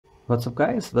What's up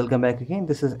guys, welcome back again.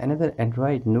 This is another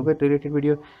Android Nougat related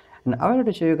video, and I wanted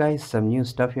to show you guys some new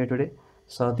stuff here today.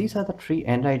 So these are the three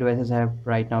Android devices I have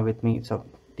right now with me. So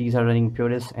these are running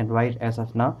purest Android as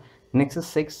of now. Nexus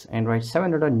 6, Android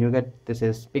 7.1 Nougat. This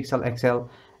is Pixel XL,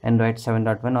 Android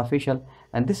 7.1 official,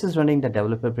 and this is running the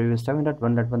developer preview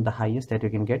 7.1.1, the highest that you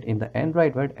can get in the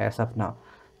Android world as of now.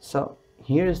 So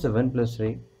here is the OnePlus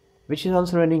 3, which is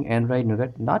also running Android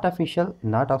Nougat, not official,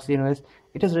 not OxygenOS.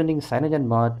 It is running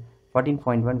CyanogenMod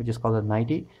 14.1, which is called the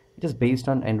 90. It is based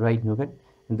on Android Nougat,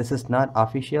 and this is not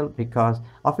official because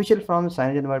official from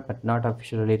CyanogenMod, but not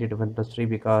official related to OnePlus 3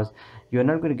 because you are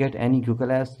not going to get any Google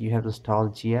apps. You have to install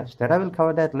G apps. That I will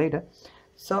cover that later.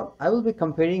 So I will be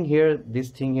comparing here this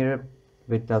thing here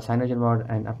with the CyanogenMod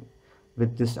and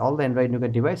with this all the Android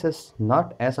Nougat devices,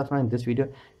 not as of now in this video.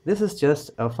 This is just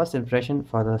a first impression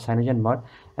for the CyanogenMod,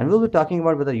 and we'll be talking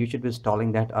about whether you should be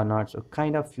installing that or not. So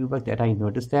kind of few bugs that I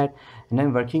noticed that, and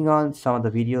I'm working on some of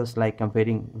the videos like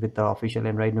comparing with the official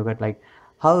Android Nougat, like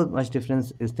how much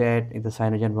difference is that in the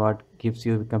CyanogenMod gives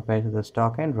you compared to the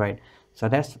stock Android. So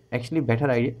that's actually better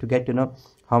idea to get to know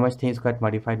how much things got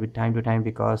modified with time to time,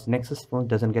 because Nexus phone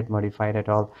doesn't get modified at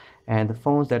all, and the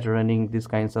phones that are running these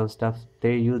kinds of stuff,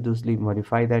 they usually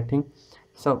modify that thing.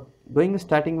 So going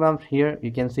starting from here,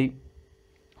 you can see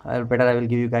I will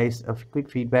give you guys a quick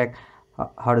feedback.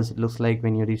 How does it looks like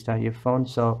when you restart your phone?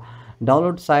 So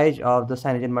download size of the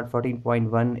CyanogenMod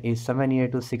 14.1 is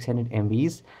 7 to 600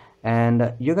 MBs,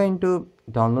 and you're going to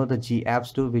download the G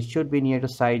apps too, which should be near to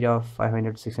size of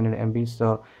 500 to 600 MBs,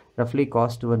 so roughly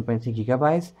cost to 1.3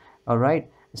 gigabytes. All right,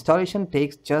 installation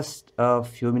takes just a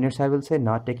few minutes, I will say,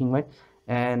 not taking much,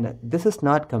 and this is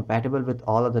not compatible with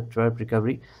all of the TWRP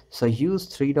recovery. So use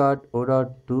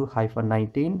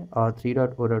 3.0.2-19 or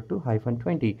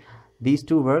 3.0.2-20. These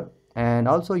two work, and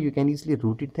also you can easily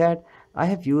root it that. I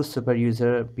have used super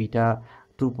user beta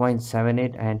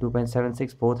 2.78 and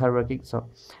 2.76, both are working. So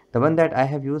the one that I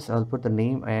have used, I'll put the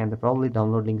name and the probably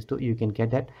download links too, you can get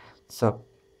that. So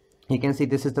you can see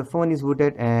this is the phone is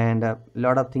booted, and a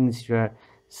lot of things you're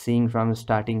seeing from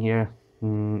starting here.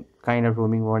 Kind of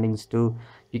roaming warnings too.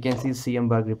 You can see CM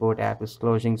bug report app is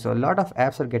closing, so a lot of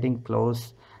apps are getting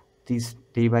closed these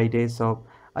day by day. So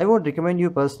I would recommend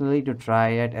you personally to try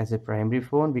it as a primary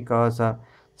phone, because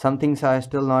some things are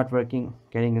still not working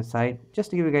getting inside.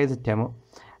 Just to give you guys a demo,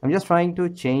 I'm just trying to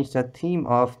change the theme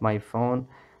of my phone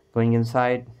going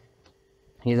inside.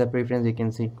 Here's a preference. You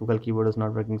can see Google keyboard is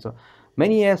not working, so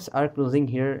many apps are closing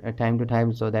here at time to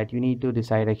time, so that you need to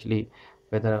decide actually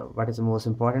whether what is the most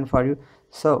important for you.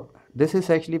 So this is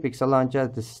actually Pixel launcher.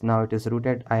 This now it is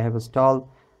rooted. I have installed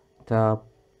the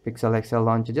Pixel XL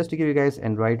launcher just to give you guys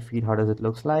Android feel. How does it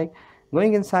looks like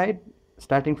going inside?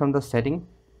 Starting from the setting,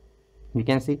 you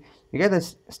can see you get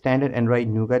this standard Android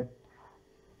Nougat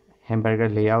hamburger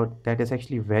layout that is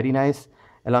actually very nice.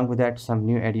 Along with that, some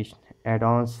new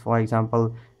add-ons. For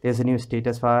example, there's a new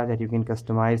status bar that you can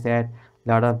customize, that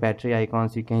lot of battery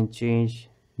icons you can change,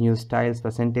 new styles,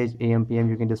 percentage, AM PM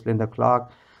you can display in the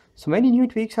clock. So many new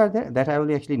tweaks are there that I will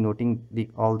be actually noting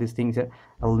all these things here.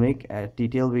 I will make a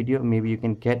detailed video, maybe you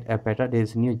can get a better.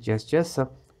 There's new gestures, so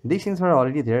these things were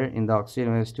already there in the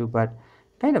OxygenOS 2, but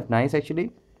kind of nice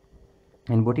actually.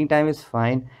 And booting time is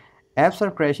fine. Apps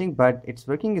are crashing, but it's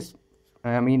working. Is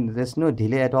I mean, there's no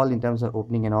delay at all in terms of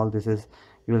opening and all. This is,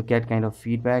 you will get kind of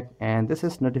feedback, and this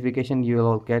is notification. You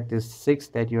will get this 6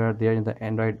 that you are there in the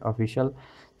Android official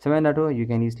 7.0. You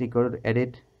can easily go to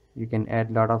edit. You can add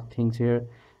a lot of things here.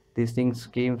 These things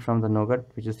came from the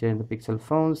Nougat, which is here in the Pixel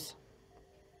phones.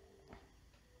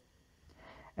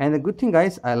 And the good thing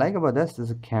guys I like about this is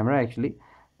the camera. Actually,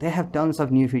 they have tons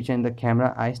of new feature in the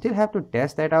camera. I still have to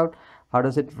test that out, how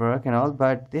does it work and all,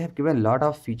 but they have given a lot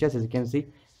of features. As you can see,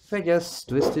 if I just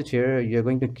twist it here, you're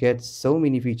going to get so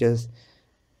many features.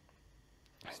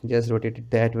 Just rotate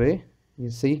it that way. You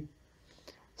see,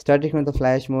 starting from the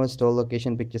flash mode, store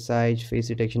location, picture size, face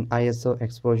detection, ISO,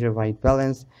 exposure, white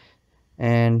balance,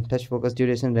 and touch focus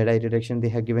duration, red eye detection. They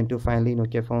have given to finally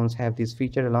Nokia phones have this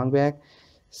feature along back.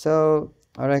 So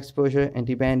our exposure,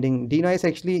 anti-banding, denoise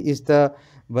actually is the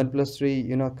OnePlus 3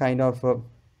 kind of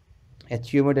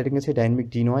HUMO that you can say, dynamic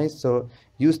denoise. So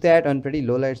use that on pretty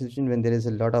low light situation when there is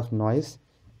a lot of noise.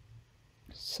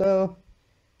 So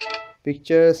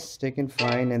pictures taken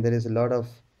fine, and there is a lot of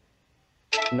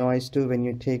noise too when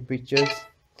you take pictures.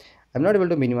 I'm not able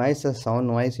to minimize the sound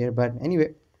noise here, but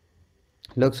anyway,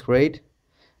 looks great.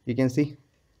 You can see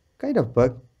kind of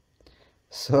bug,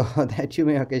 so that you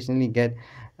may occasionally get.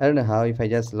 I don't know how. If I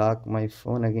just lock my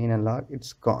phone again and lock,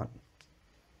 it's gone.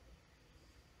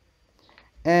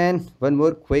 And one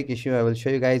more quick issue I will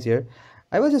show you guys here.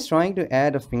 I was just trying to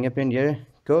add a fingerprint here.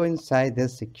 go inside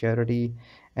this security.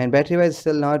 And battery wise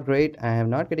still not great. I am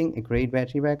not getting a great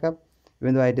battery backup,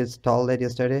 even though I did install that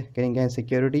yesterday. Getting again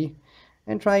security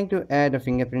and trying to add a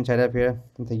fingerprint setup here,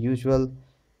 the usual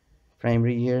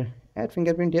primary here, add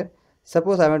fingerprint here.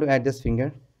 Suppose I want to add this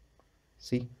finger,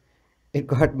 see, it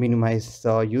got minimized.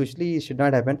 So usually it should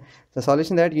not happen. The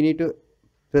solution that you need to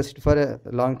press it for a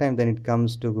long time, then it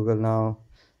comes to Google.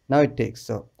 Now it takes.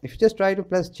 So if you just try to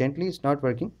press gently, it's not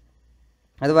working.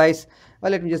 Otherwise,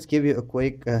 well, let me just give you a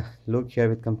quick look here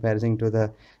with comparison to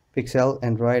the Pixel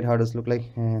Android, how does it look like.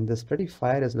 And this pretty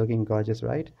fire is looking gorgeous,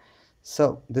 right?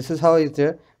 So this is how it's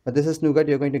there, but this is Nougat.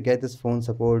 You're going to get this phone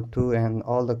support too and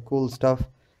all the cool stuff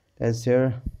that's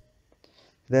here.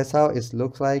 That's how it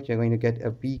looks like. You're going to get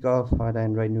a peek of how the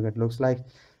Android Nougat looks like.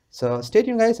 So stay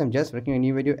tuned guys, I'm just working on a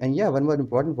new video. And yeah, one more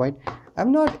important point,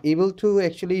 I'm not able to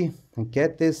actually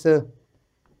get this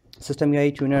system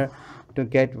UI tuner to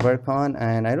get work on,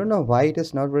 and I don't know why it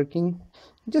is not working.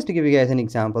 Just to give you guys an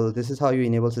example, this is how you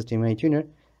enable system UI tuner.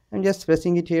 I'm just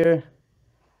pressing it here.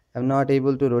 I'm not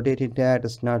able to rotate it yet.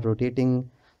 It's not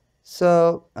rotating.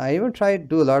 So I even tried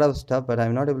to do a lot of stuff, but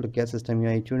I'm not able to get system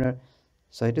UI tuner.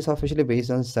 So it is officially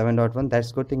based on 7.1.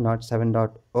 That's good thing, not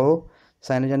 7.0.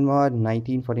 CyanogenMod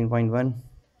 19.14.1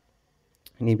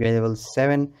 and API level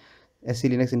 7. SC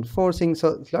Linux enforcing.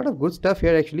 So it's a lot of good stuff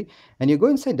here actually. And you go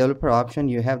inside developer option,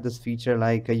 you have this feature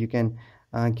like you can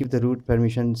give the root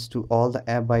permissions to all the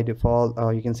app by default,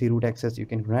 or you can see root access, you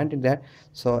can grant it that.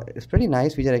 So it's pretty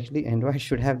nice feature actually. Android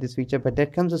should have this feature, but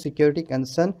that comes a security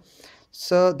concern.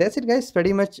 So that's it guys,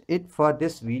 pretty much it for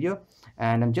this video.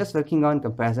 And I'm just working on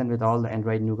comparison with all the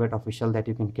Android Nougat official that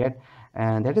you can get,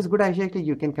 and that is good actually.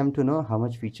 You can come to know how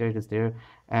much feature it is there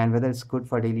and whether it's good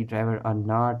for daily driver or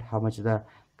not, how much the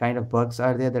kind of bugs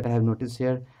are there that I have noticed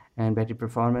here, and battery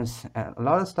performance, a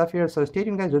lot of stuff here. So stay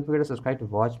tuned guys, don't forget to subscribe to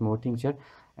watch more things here,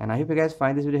 and I hope you guys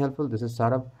find this video helpful. This is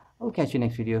Saurabh. I'll catch you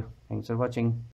next video. Thanks for watching.